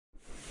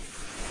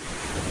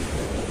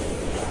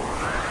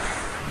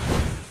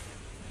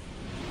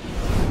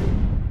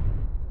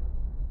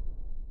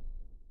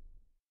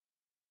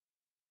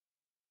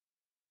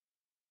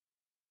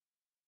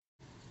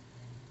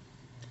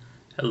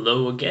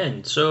Hello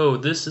again. So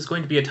this is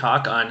going to be a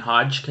talk on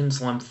Hodgkin's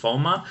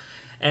lymphoma.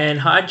 And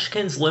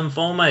Hodgkin's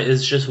lymphoma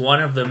is just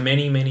one of the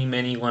many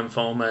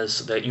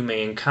lymphomas that you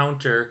may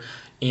encounter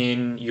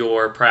in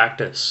your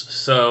practice.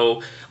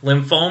 So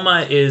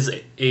lymphoma is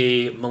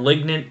a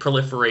malignant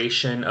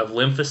proliferation of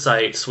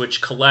lymphocytes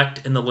which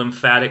collect in the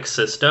lymphatic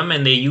system,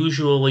 and they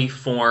usually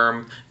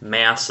form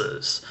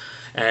masses.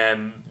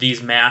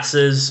 These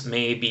masses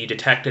may be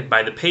detected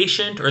by the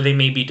patient or they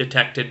may be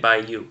detected by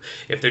you.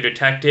 If they're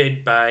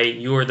detected by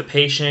you or the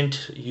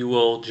patient, you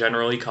will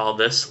generally call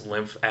this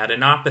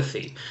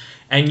lymphadenopathy.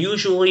 And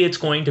usually it's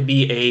going to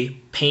be a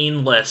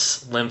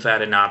painless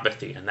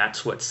lymphadenopathy, and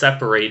that's what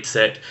separates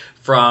it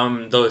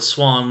from those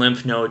swollen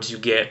lymph nodes you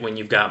get when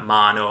you've got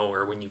mono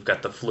or when you've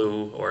got the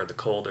flu or the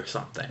cold or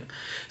something.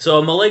 So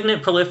a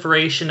malignant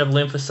proliferation of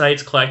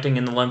lymphocytes collecting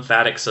in the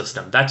lymphatic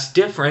system. That's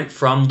different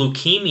from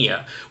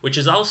leukemia, which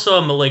is also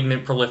a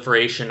malignant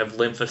proliferation of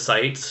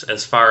lymphocytes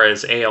as far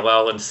as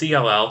ALL and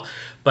CLL.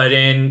 But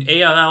in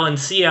ALL and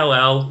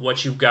CLL,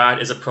 what you've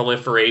got is a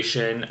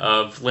proliferation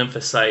of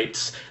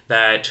lymphocytes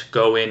that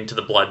go into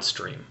the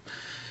bloodstream.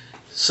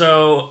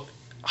 So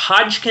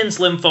Hodgkin's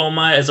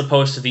lymphoma, as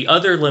opposed to the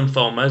other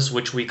lymphomas,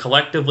 which we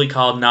collectively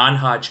call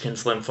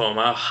non-Hodgkin's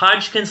lymphoma,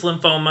 Hodgkin's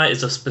lymphoma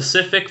is a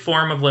specific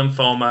form of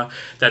lymphoma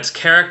that's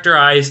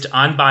characterized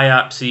on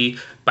biopsy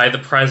by the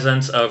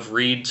presence of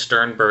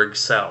Reed-Sternberg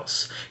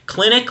cells.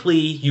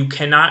 Clinically, you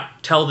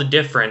cannot tell the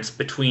difference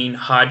between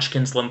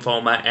Hodgkin's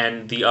lymphoma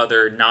and the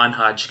other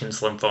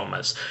non-Hodgkin's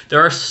lymphomas.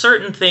 There are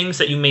certain things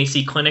that you may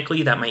see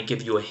clinically that might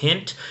give you a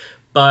hint,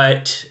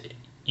 but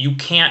you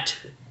can't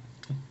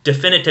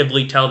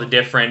definitively tell the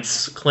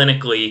difference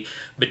clinically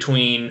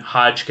between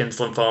Hodgkin's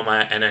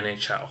lymphoma and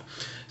NHL.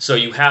 So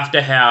you have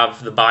to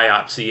have the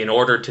biopsy in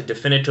order to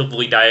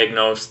definitively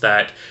diagnose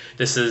that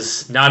this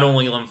is not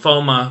only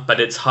lymphoma,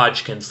 but it's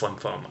Hodgkin's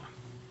lymphoma.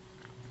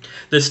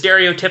 The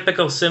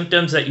stereotypical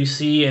symptoms that you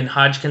see in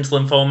Hodgkin's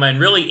lymphoma, and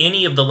really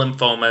any of the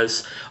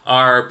lymphomas,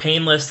 are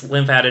painless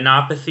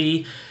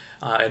lymphadenopathy,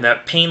 and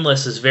that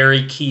painless is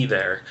very key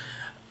there.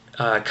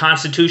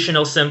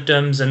 Constitutional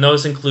symptoms, and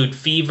those include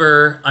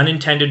fever,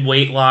 unintended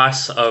weight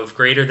loss of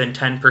greater than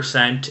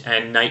 10%,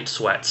 and night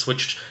sweats,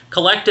 which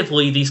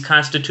collectively, these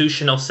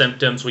constitutional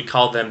symptoms, we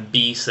call them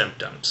B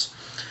symptoms.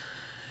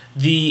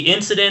 The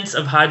incidence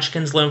of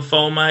Hodgkin's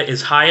lymphoma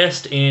is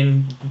highest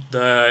in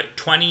the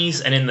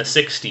 20s and in the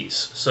 60s,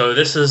 so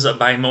this is a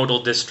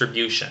bimodal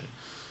distribution.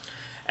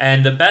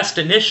 And the best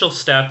initial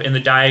step in the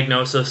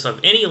diagnosis of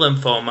any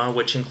lymphoma,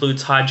 which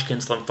includes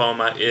Hodgkin's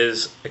lymphoma,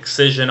 is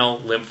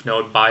excisional lymph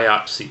node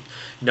biopsy.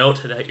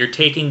 Note that you're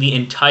taking the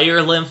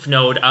entire lymph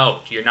node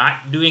out. You're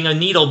not doing a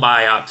needle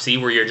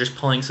biopsy where you're just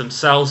pulling some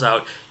cells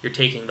out. You're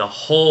taking the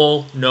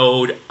whole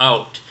node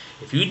out.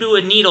 If you do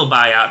a needle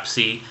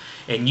biopsy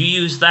and you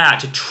use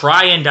that to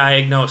try and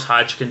diagnose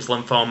Hodgkin's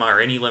lymphoma or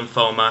any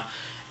lymphoma,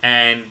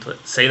 and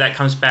let's say that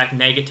comes back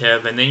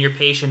negative, and then your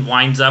patient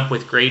winds up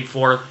with grade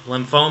 4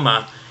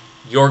 lymphoma,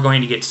 you're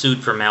going to get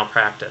sued for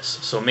malpractice.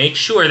 So make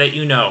sure that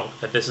you know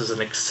that this is an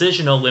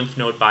excisional lymph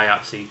node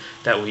biopsy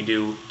that we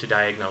do to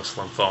diagnose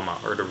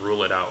lymphoma or to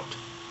rule it out.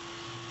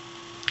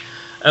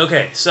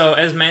 Okay, so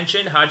as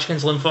mentioned,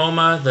 Hodgkin's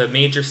lymphoma, the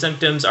major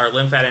symptoms are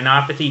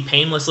lymphadenopathy,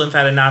 painless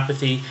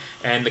lymphadenopathy,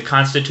 and the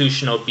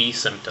constitutional B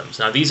symptoms.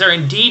 Now, these are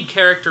indeed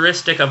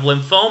characteristic of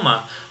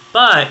lymphoma,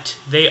 but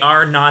they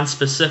are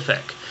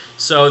nonspecific.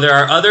 So there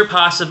are other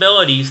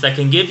possibilities that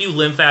can give you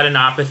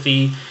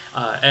lymphadenopathy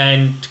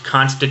and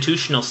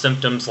constitutional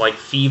symptoms like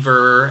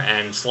fever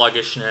and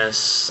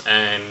sluggishness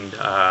and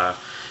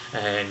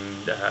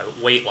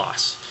weight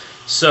loss.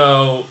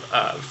 So,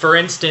 for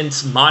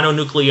instance,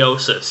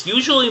 mononucleosis.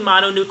 Usually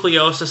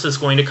mononucleosis is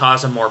going to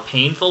cause a more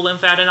painful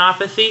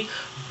lymphadenopathy,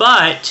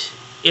 but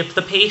if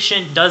the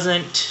patient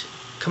doesn't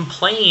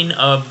complain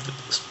of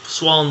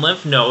swollen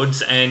lymph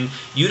nodes and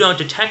you don't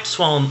detect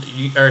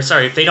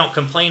if they don't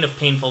complain of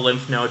painful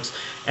lymph nodes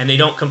and they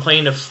don't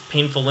complain of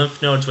painful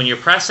lymph nodes when you're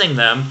pressing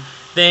them,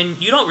 then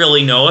you don't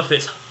really know if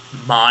it's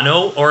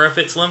mono or if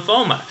it's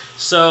lymphoma.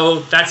 So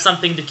that's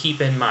something to keep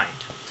in mind.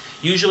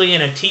 Usually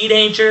in a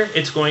teenager,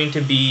 it's going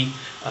to be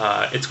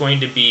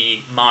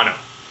mono.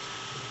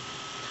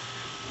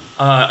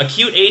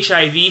 Acute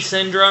HIV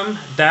syndrome,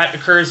 that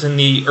occurs in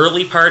the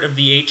early part of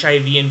the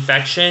HIV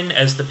infection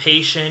as the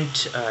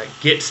patient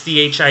gets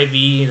the HIV,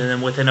 and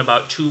then within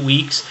about 2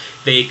 weeks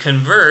they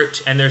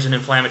convert and there's an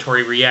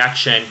inflammatory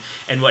reaction,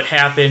 and what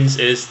happens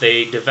is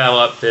they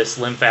develop this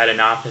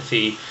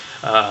lymphadenopathy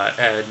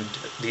and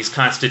these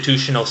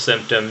constitutional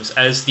symptoms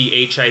as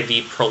the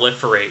HIV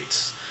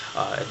proliferates.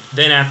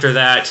 Then after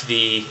that,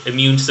 the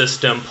immune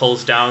system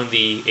pulls down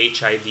the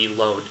HIV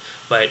load.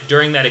 But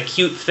during that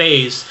acute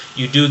phase,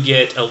 you do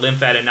get a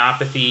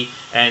lymphadenopathy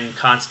and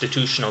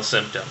constitutional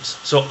symptoms.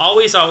 So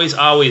always,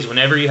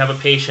 whenever you have a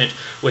patient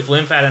with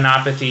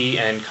lymphadenopathy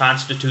and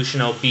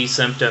constitutional B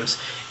symptoms,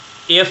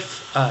 if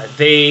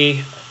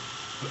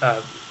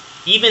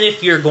even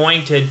if you're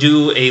going to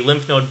do a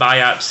lymph node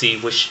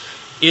biopsy, which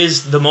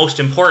is the most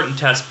important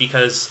test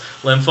because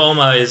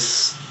lymphoma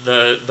is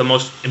the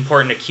most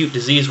important acute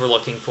disease we're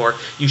looking for.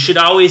 You should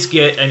always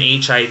get an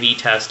HIV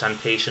test on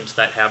patients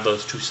that have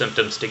those two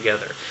symptoms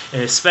together,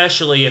 and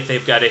especially if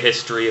they've got a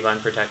history of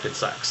unprotected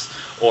sex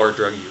or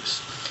drug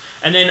use.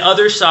 And then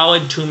other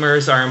solid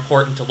tumors are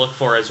important to look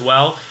for as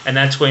well, and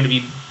that's going to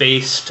be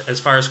based, as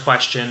far as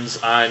questions,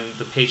 on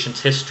the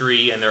patient's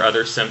history and their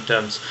other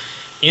symptoms.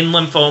 In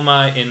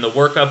lymphoma, in the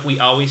workup, we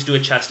always do a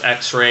chest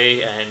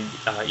x-ray and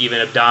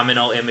even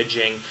abdominal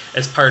imaging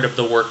as part of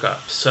the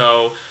workup.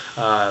 So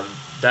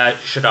that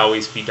should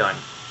always be done.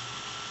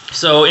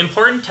 So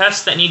important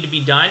tests that need to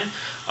be done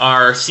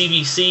are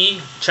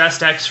CBC,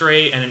 chest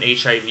x-ray, and an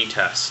HIV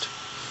test.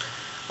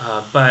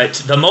 But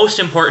the most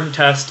important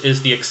test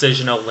is the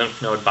excisional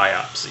lymph node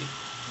biopsy.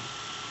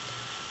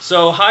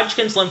 So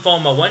Hodgkin's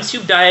lymphoma, once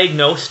you've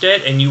diagnosed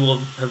it, and you will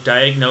have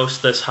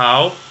diagnosed this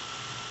how?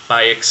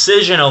 By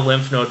excisional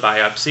lymph node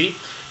biopsy.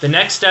 The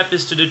next step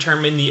is to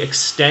determine the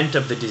extent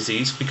of the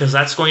disease, because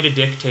that's going to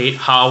dictate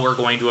how we're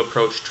going to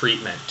approach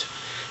treatment.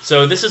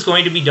 So this is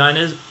going to be done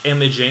as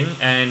imaging,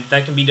 and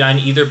that can be done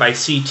either by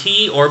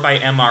CT or by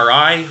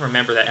MRI.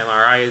 Remember that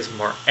MRI is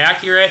more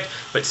accurate,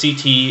 but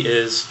CT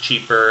is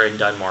cheaper and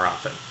done more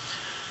often.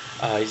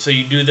 So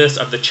you do this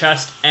of the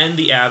chest and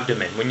the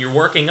abdomen. When you're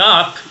working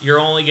up, you're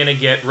only going to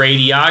get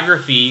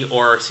radiography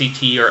or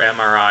CT or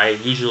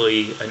MRI,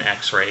 usually an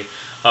x-ray,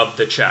 of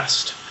the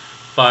chest.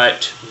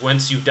 But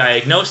once you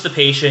diagnose the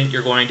patient,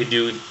 you're going to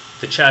do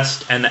the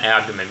chest and the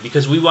abdomen,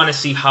 because we want to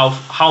see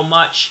how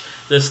much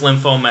this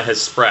lymphoma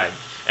has spread.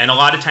 And a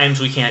lot of times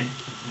we can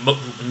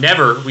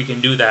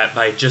do that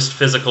by just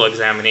physical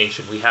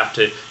examination. We have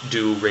to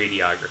do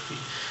radiography.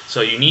 So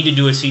you need to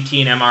do a CT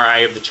and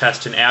MRI of the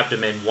chest and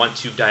abdomen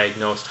once you've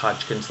diagnosed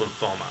Hodgkin's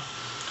lymphoma.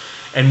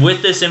 And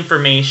with this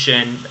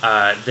information,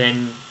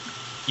 then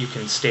you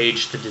can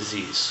stage the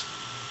disease.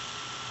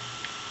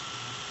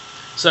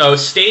 So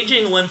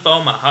staging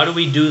lymphoma, how do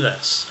we do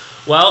this?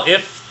 Well,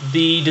 if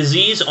the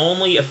disease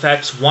only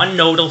affects one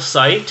nodal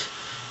site,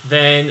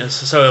 then,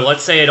 so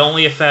let's say it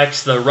only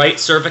affects the right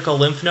cervical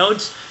lymph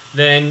nodes,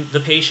 then the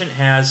patient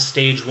has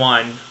stage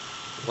 1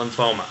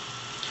 lymphoma,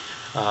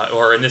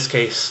 or in this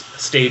case,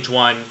 stage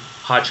 1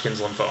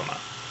 Hodgkin's lymphoma.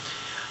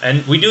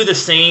 And we do the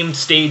same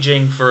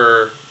staging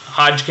for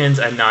Hodgkin's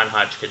and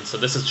non-Hodgkin's, so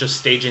this is just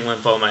staging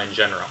lymphoma in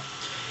general.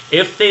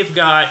 If they've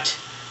got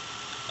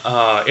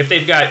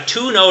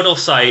two nodal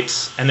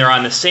sites and they're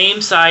on the same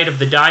side of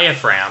the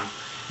diaphragm,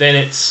 then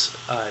it's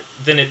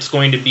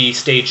going to be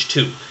stage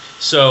 2.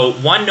 So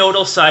one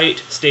nodal site,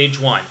 stage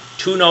 1.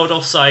 Two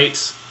nodal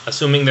sites,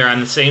 assuming they're on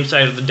the same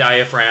side of the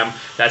diaphragm,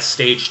 that's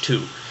stage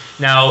 2.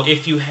 Now,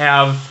 if you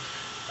have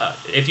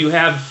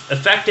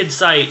affected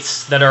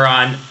sites that are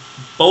on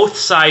both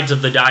sides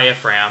of the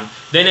diaphragm,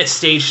 then it's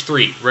stage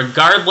 3,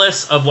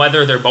 regardless of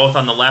whether they're both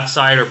on the left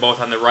side or both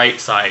on the right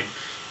side.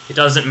 It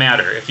doesn't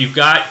matter. If you've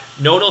got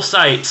nodal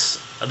sites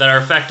that are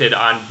affected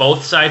on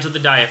both sides of the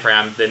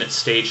diaphragm, then it's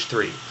stage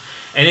 3.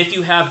 And if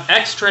you have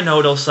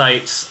extranodal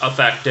sites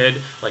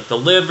affected, like the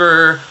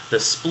liver, the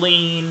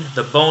spleen,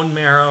 the bone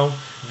marrow,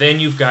 then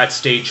you've got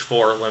stage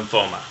 4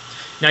 lymphoma.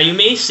 Now you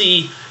may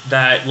see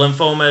that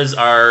lymphomas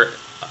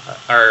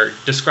are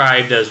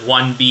described as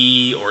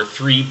 1B or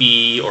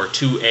 3B or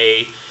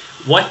 2A.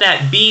 What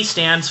that B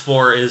stands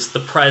for is the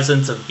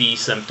presence of B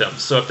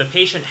symptoms. So if the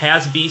patient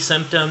has B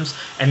symptoms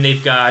and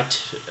they've got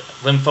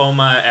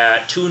lymphoma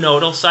at two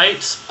nodal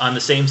sites on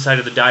the same side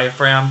of the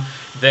diaphragm,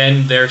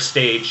 then their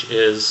stage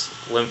is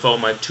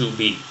lymphoma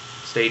 2B,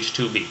 stage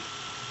 2B.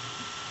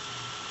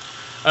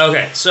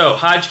 Okay, so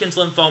Hodgkin's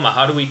lymphoma,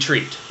 how do we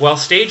treat? Well,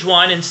 stage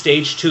 1 and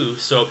stage 2,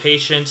 so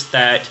patients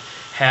that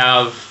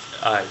have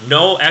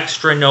no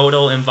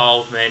extranodal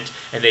involvement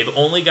and they've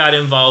only got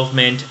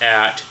involvement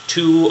at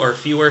 2 or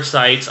fewer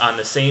sites on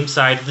the same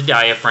side of the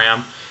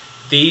diaphragm,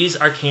 these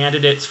are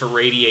candidates for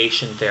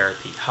radiation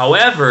therapy.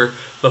 However,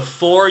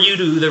 before you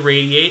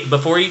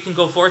can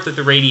go forth with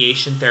the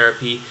radiation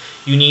therapy,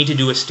 you need to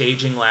do a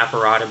staging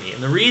laparotomy.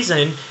 And the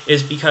reason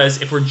is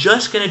because if we're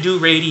just going to do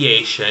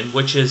radiation,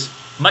 which is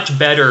much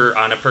better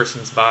on a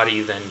person's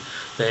body than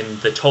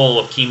the toll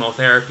of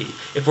chemotherapy,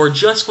 if we're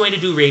just going to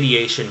do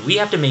radiation, we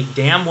have to make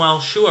damn well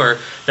sure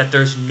that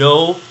there's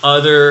no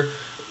other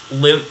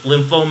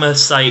lymphoma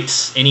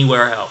sites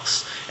anywhere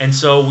else. And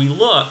so we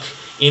look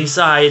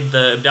inside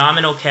the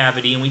abdominal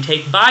cavity and we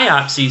take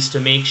biopsies to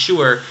make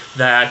sure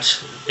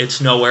that it's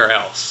nowhere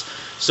else.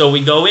 So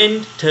we go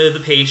into the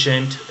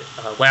patient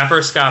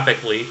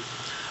laparoscopically.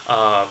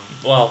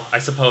 Well, I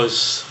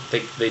suppose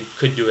they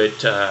could do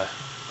it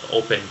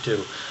open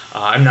too.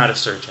 I'm not a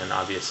surgeon,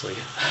 obviously.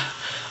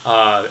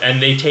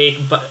 And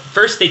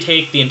first they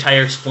take the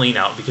entire spleen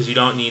out because you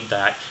don't need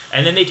that.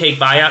 And then they take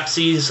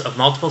biopsies of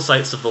multiple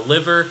sites of the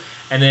liver,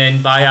 and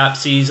then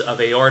biopsies of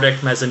aortic,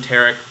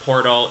 mesenteric,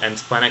 portal, and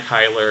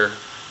splenohylar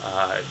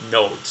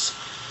nodes.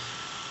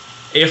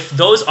 If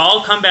those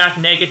all come back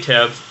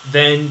negative,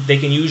 then they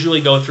can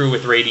usually go through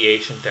with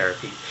radiation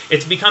therapy.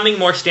 It's becoming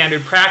more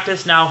standard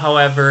practice now,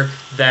 however,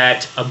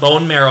 that a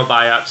bone marrow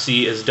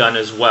biopsy is done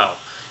as well.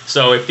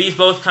 So if these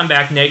both come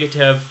back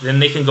negative, then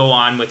they can go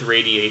on with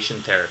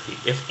radiation therapy.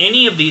 If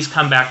any of these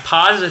come back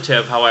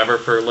positive, however,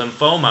 for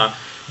lymphoma,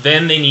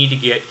 then they need to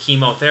get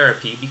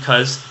chemotherapy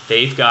because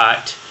they've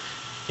got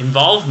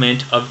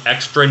involvement of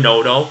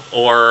extranodal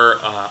or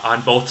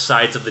on both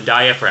sides of the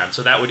diaphragm.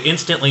 So that would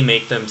instantly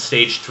make them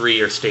stage 3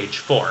 or stage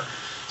 4.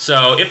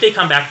 So if they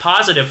come back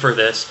positive for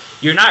this,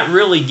 you're not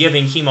really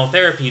giving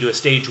chemotherapy to a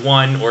stage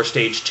 1 or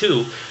stage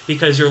 2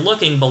 because you're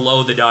looking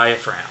below the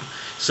diaphragm.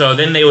 So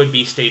then they would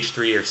be stage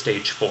 3 or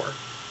stage 4.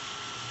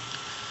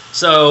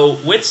 So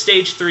with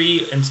stage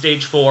 3 and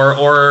stage 4,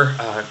 or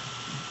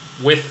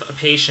with a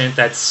patient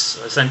that's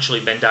essentially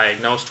been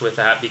diagnosed with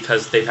that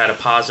because they've had a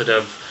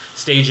positive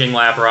staging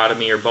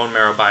laparotomy or bone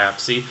marrow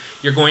biopsy,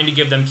 you're going to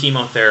give them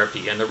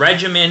chemotherapy. And the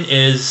regimen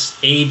is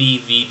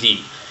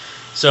ABVD.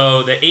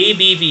 So the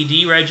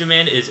ABVD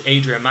regimen is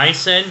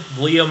adriamycin,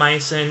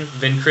 bleomycin,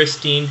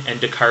 vincristine, and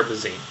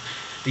dacarbazine.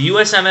 The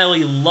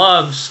USMLE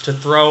loves to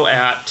throw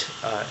at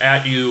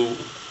you,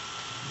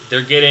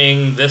 they're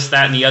getting this,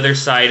 that, and the other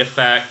side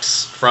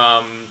effects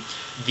from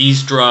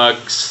these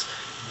drugs.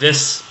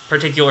 This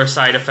particular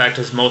side effect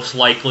is most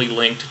likely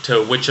linked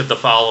to which of the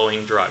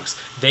following drugs.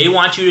 They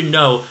want you to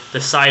know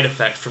the side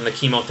effect from the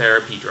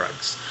chemotherapy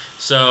drugs.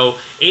 So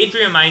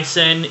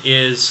adriamycin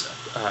is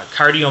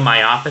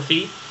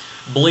cardiomyopathy,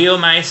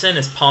 bleomycin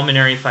is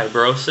pulmonary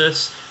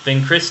fibrosis,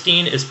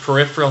 vincristine is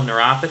peripheral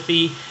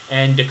neuropathy,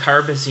 and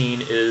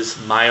dacarbazine is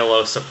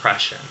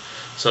myelosuppression.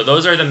 So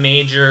those are the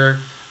major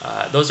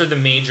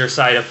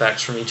side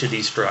effects from each of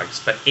these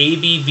drugs. But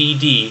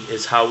ABVD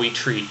is how we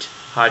treat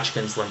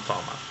Hodgkin's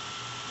lymphoma.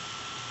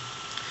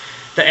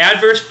 The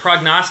adverse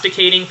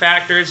prognosticating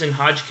factors in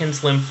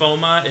Hodgkin's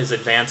lymphoma is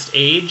advanced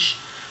age,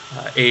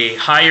 a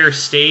higher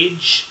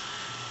stage,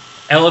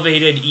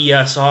 elevated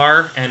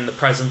ESR, and the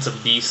presence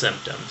of B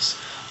symptoms.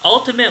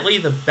 Ultimately,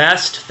 the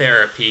best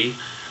therapy,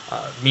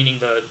 meaning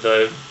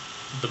the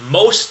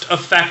most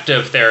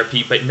effective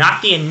therapy, but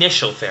not the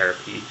initial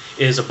therapy,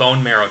 is a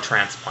bone marrow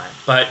transplant.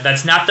 But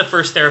that's not the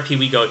first therapy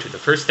we go to. The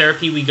first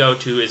therapy we go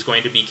to is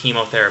going to be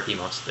chemotherapy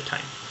most of the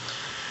time.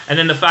 And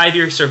then the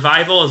 5-year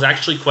survival is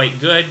actually quite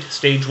good.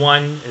 Stage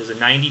 1 is a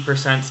 90%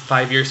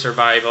 5-year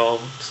survival.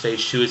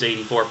 Stage 2 is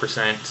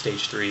 84%.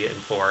 Stage 3 and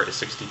 4 is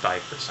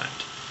 65%.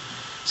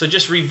 So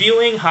just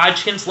reviewing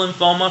Hodgkin's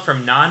lymphoma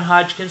from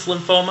non-Hodgkin's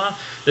lymphoma,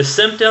 the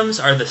symptoms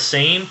are the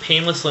same: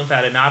 painless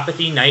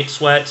lymphadenopathy, night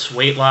sweats,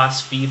 weight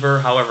loss, fever.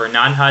 However,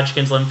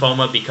 non-Hodgkin's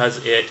lymphoma,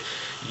 because it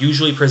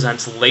usually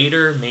presents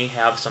later, may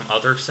have some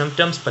other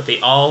symptoms, but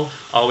they all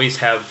always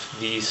have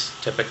these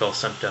typical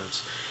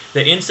symptoms.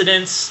 The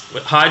incidence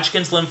with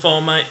Hodgkin's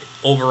lymphoma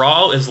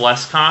overall is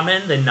less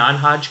common than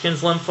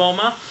non-Hodgkin's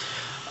lymphoma.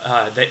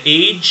 The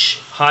age,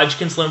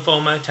 Hodgkin's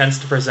lymphoma tends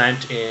to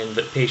present in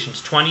the patient's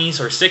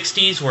 20s or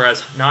 60s,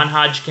 whereas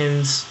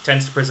non-Hodgkin's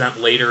tends to present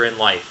later in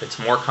life. It's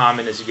more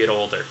common as you get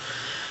older.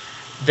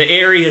 The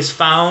areas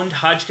found,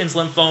 Hodgkin's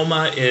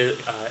lymphoma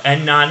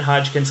and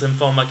non-Hodgkin's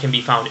lymphoma can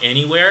be found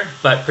anywhere,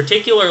 but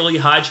particularly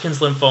Hodgkin's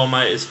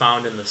lymphoma is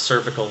found in the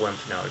cervical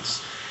lymph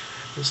nodes.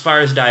 As far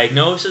as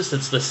diagnosis,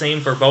 it's the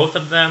same for both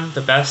of them.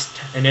 The best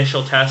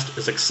initial test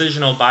is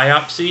excisional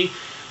biopsy.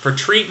 For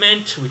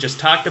treatment, we just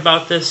talked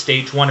about this,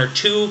 stage 1 or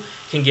 2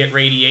 can get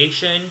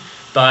radiation,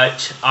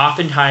 but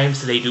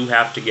oftentimes they do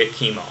have to get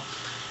chemo.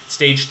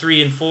 Stage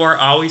 3 and 4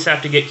 always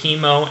have to get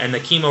chemo, and the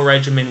chemo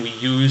regimen we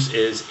use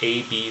is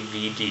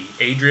ABVD,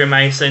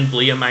 adriamycin,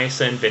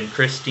 bleomycin,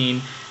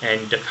 vincristine,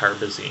 and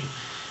dacarbazine.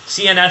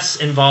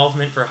 CNS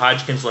involvement for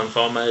Hodgkin's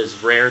lymphoma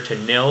is rare to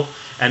nil,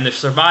 and the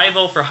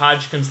survival for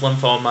Hodgkin's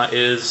lymphoma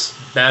is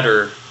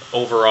better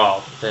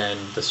overall than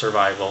the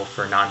survival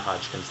for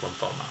non-Hodgkin's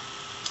lymphoma.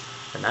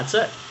 And that's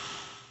it.